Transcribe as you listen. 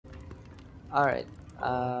Alright.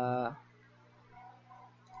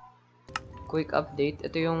 Quick update.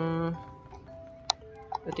 Ito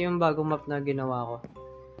yung bagong map na ginawa ko.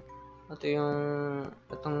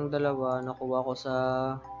 Itong dalawa nakuha ko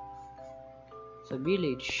sa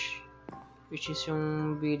village. Which is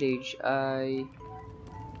yung village ay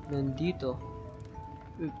nandito.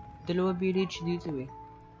 Dalawa village dito eh.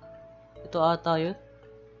 Ito ata yun.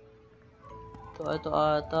 Ito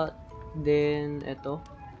ata. Then, ito.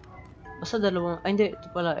 Basta dalawang, ay hindi, ito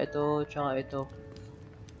pala, ito, tsaka ito.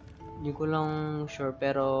 Hindi ko lang sure,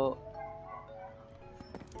 pero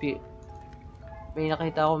may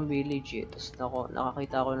nakita akong village eh. Tapos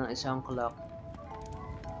nakakita ako ng isang clock.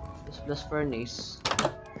 Tapos plus furnace.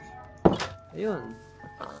 Ayun.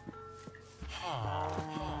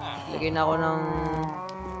 Lagay na ako ng...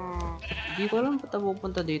 Hindi ko alam ba't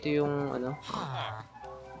pupunta dito yung,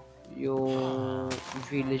 yung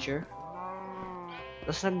villager.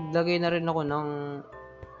 Tapos naglagay na rin ako ng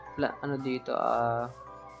dito,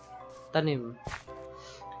 tanim.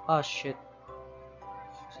 Shit.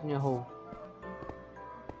 Saan niya ho?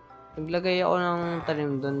 Naglagay ako ng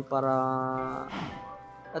tanim doon para...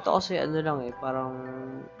 Ito kasi lang eh, parang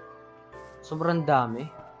sobrang dami.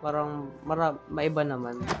 Parang maiba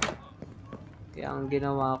naman. Kaya ang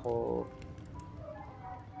ginawa ko,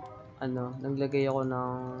 naglagay ako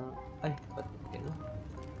ng... Ay, ba't gano'n?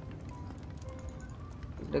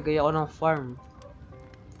 Naglagay ako ng farm.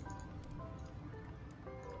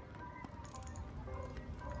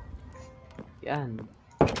 Yan.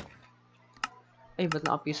 Ay, ba't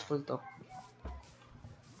naka-peaceful to?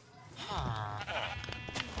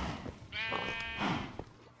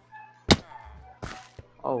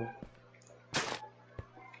 Oh.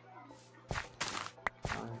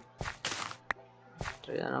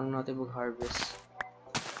 Try na lang natin mag-harvest.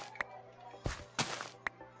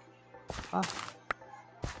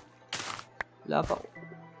 Wala pa.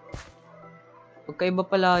 Pagkaiba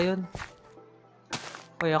pala yun.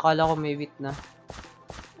 Kaya akala ko may wheat na.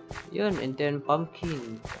 Yun, and then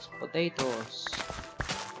pumpkin. Tapos potatoes.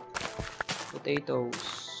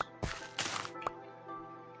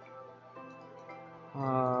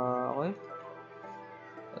 Okay.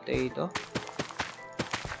 Potato.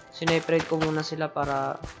 Sineparate ko muna sila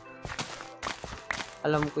para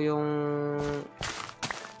alam ko yung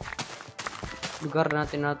lugar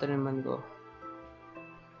natin na taniman ko.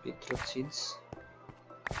 Beetroot seeds.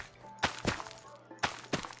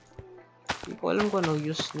 Hindi ko alam kung ano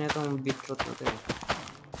use na itong beetroot na ito.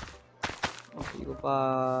 Hindi ko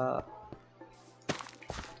pa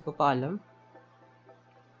alam.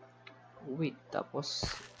 Wheat, tapos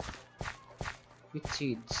wheat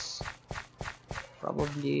seeds.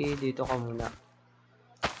 Probably dito ka muna.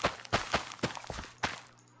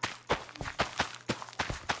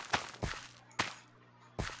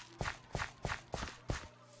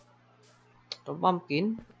 Ito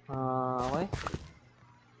pumpkin. Okay.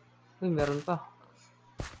 Uy, meron pa.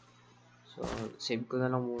 So, save ko na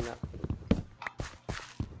lang muna.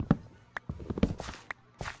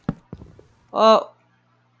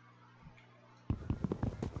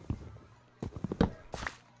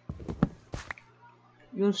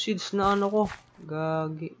 Yung seeds na ko.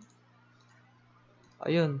 Gagi.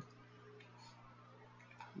 Ayun.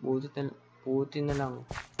 Buti na lang.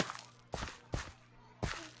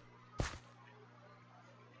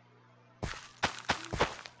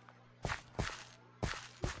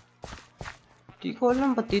 Di ko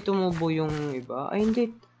alam ba't di tumubo yung iba. Ay, hindi.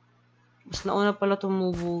 Mas nauna pala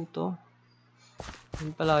tumubo to.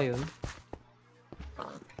 Yun pala yun.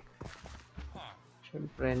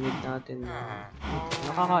 Siyempre, need natin na...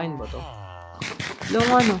 Nakakain ba to?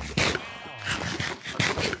 Long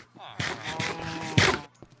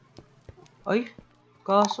Ay,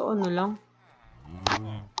 kaso lang.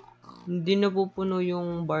 Hindi napupuno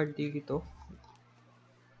yung bar dito.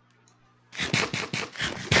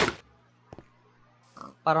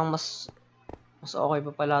 Parang mas okay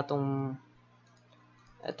pa pala itong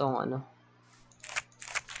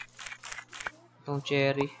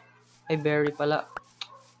cherry. Ay, berry pala.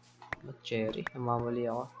 Ba't cherry? Namamali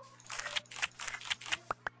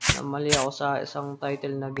ako sa isang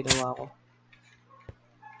title na ginawa ko.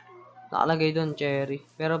 Nakalagay doon cherry,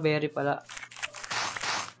 pero berry pala.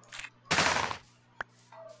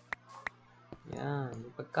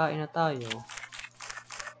 Yan, pagkain na tayo.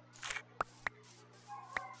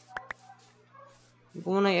 Hindi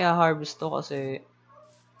ko muna i-harvest to kasi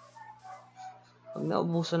pag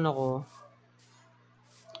naubusan ako,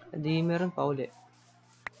 edi meron pa uli.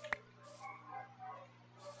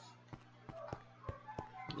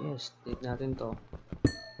 Yes, take natin to.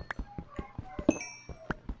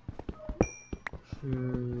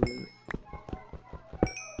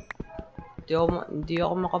 Hindi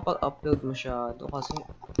ako makapag-upload masyado kasi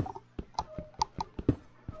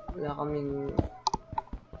wala kaming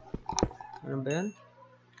ano ba yan?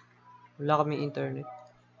 Wala kaming internet.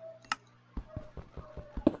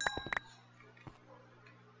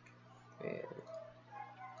 Eh,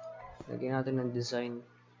 lagyan natin ng design.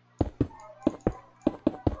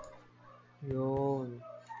 Yun.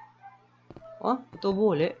 Ah, ito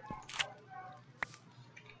uli.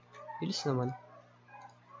 Bilis naman.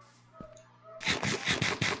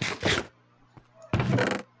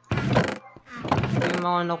 Ito yung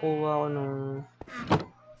mga nakuha ko nung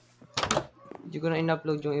hindi ko na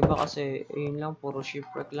in-upload yung iba kasi ayun lang, puro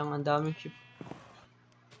shipwreck lang. Ang daming ship.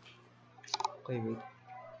 Okay, wait.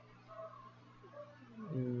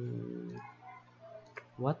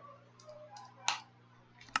 What?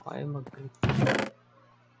 Kaya mag-click.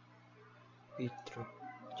 Petro.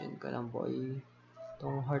 Diyan ka lang, boy.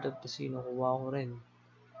 Itong Heart of the Sea, nakuha ko rin.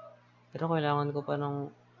 Pero kailangan ko pa ng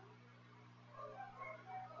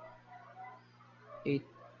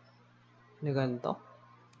 8 na ganito.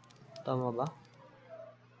 Tama ba?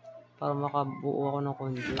 Para makabuo ako ng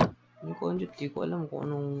conduit. Yung conduit, di ko alam kung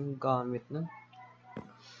anong gamit nun.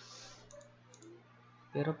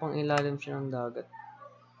 Pero pang ilalim siya ng dagat.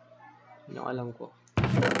 Yun ang alam ko.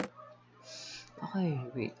 Okay,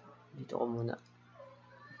 wait. Dito ko muna.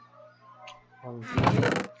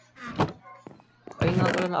 Ay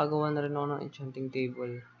nga pala, nakagawa na rin ako ng enchanting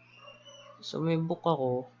table. So may book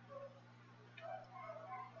ako.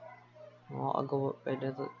 Makakagawa,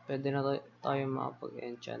 pwede na tayo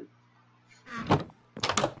makapag-enchant.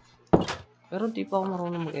 Pero di pa ako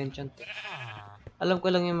marunong mag-enchant. Alam ko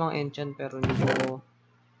lang yung mga enchant pero hindi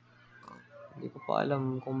ko pa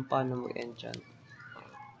alam kung paano mag-enchant.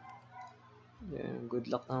 Yeah, good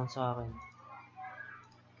luck na lang sa akin.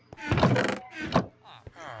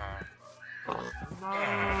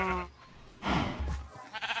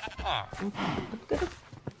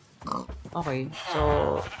 Okay, so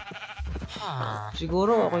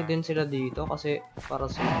siguro okay din sila dito kasi para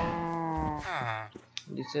sa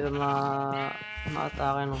hindi sila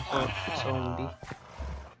ma-atake ng zombie.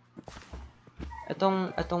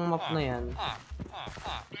 Etong map na yan,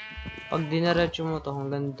 pag dinaretso mo to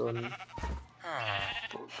hanggang doon,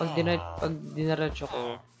 pag dinaretso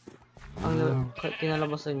ko, ang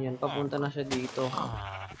kinalabasan yan, papunta na siya dito.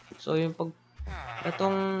 So yung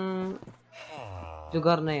etong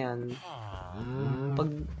lugar na yan,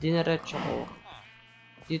 pag dinaretso ko,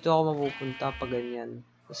 dito ako mapupunta pag ganyan.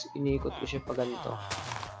 Tapos iniikot ko siya pag ganito.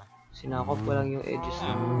 Sinakop ko lang yung edges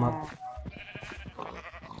ng map.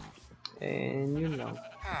 And yun lang.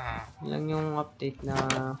 Yun lang yung update na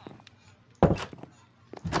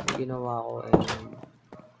ginawa ko. And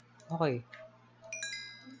okay.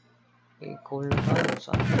 Okay, call na tayo.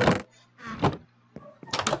 Saan?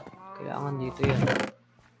 Kailangan dito yan.